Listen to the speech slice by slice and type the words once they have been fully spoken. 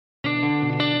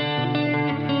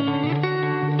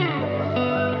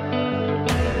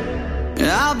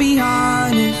be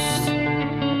honest,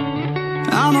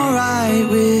 I'm alright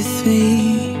with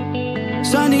me.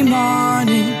 Sunday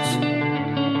mornings,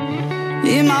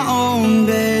 in my own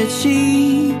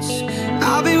bedsheets,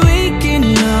 I'll be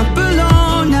waking up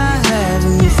alone. I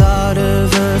haven't thought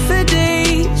of her for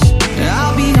days.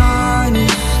 I'll be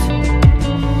honest,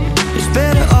 it's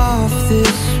better off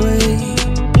this way.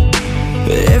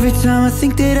 But every time I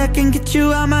think that I can get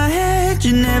you out my head,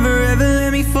 you never ever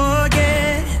let me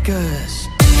forget. 'Cause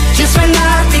just when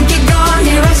I think you're gone,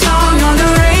 hear a song on the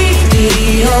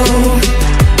radio.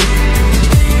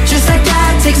 Just like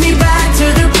that takes me back to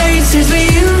the places we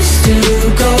used to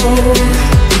go.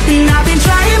 And I've been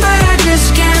trying but I just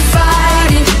can't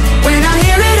fight it. When I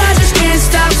hear it I just can't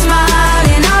stop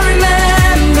smiling. I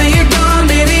remember you're gone,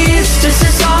 baby, it's just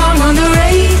a song on the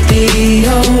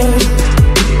radio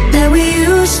that we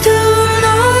used to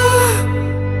know.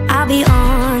 I'll be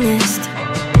honest,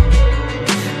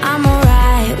 I'm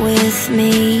alright with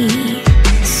me.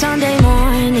 Sunday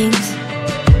mornings,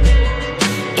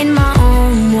 in my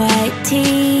own white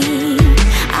tee,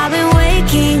 I've been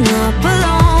waking up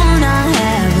alone. I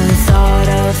haven't thought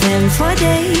of him for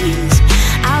days.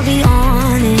 I'll be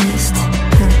honest,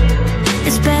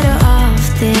 it's better off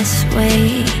this way.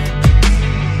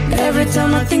 Every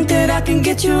time I think that I can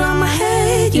get you out my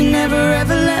head, you never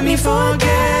ever let me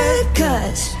forget.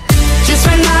 'Cause just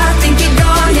when I think you're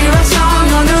gone, hear a song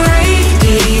on the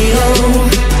radio.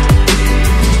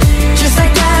 Just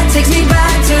like that takes me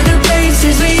back to the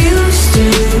places we used to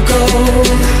go.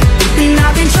 And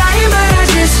I've been trying but I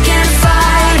just can't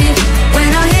fight it. When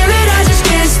I hear it I just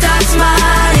can't stop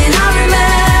smiling. I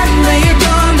remember you're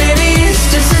gone, baby, it's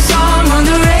just a song on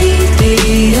the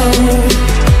radio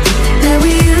that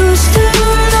we used to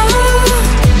know.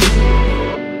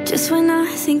 Just when I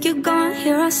think you're gone,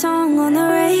 hear a song on the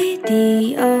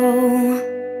radio.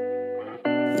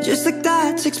 Just like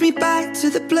that takes me back to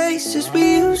the places we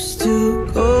used to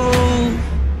go.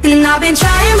 And I've been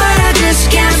trying but I just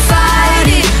can't fight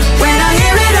it. When I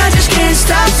hear it I just can't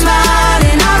stop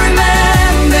smiling. I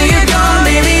remember you're gone,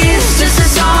 baby, it's just a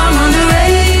song on the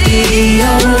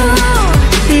radio.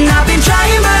 And I've been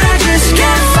trying but I just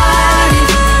can't fight it.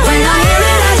 When I hear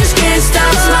it I just can't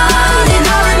stop smiling.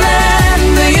 I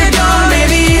remember you're gone,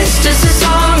 baby, it's just a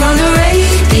song on the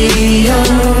radio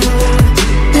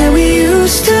that we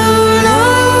used to know.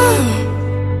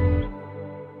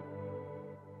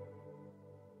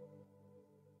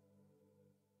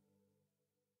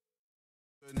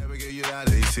 Never get you that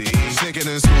AC. Sneaking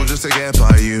in school just to get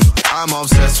by you. I'm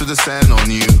obsessed with the scent on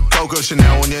you. Coco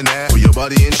Chanel on your neck, with your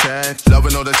body in check.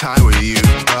 Loving all the time with you.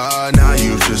 But now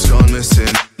you've just gone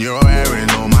missing. You're airing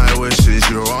all my wishes.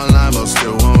 You're online but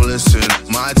still won't listen.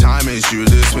 My time is you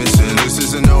dismissing. This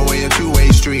isn't no way a two-way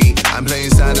street. I'm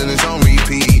playing sad and it's on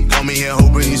repeat. Got me here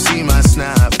hoping you see my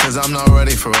snap. 'Cause I'm not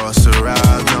ready for us to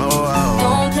ride, no.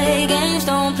 Don't play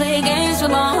games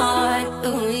with my heart.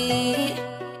 Ooh.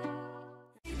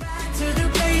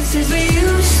 We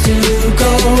used to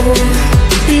go.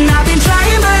 And I've been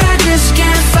trying but I just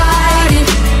can't fight it.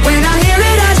 When I hear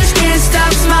it I just can't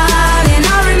stop smiling.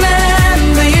 I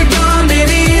remember you're gone,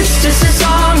 baby, it's just a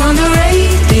song on the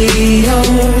radio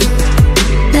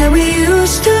that we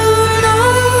used to know.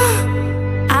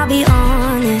 I'll be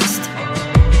honest,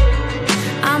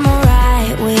 I'm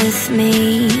alright with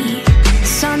me.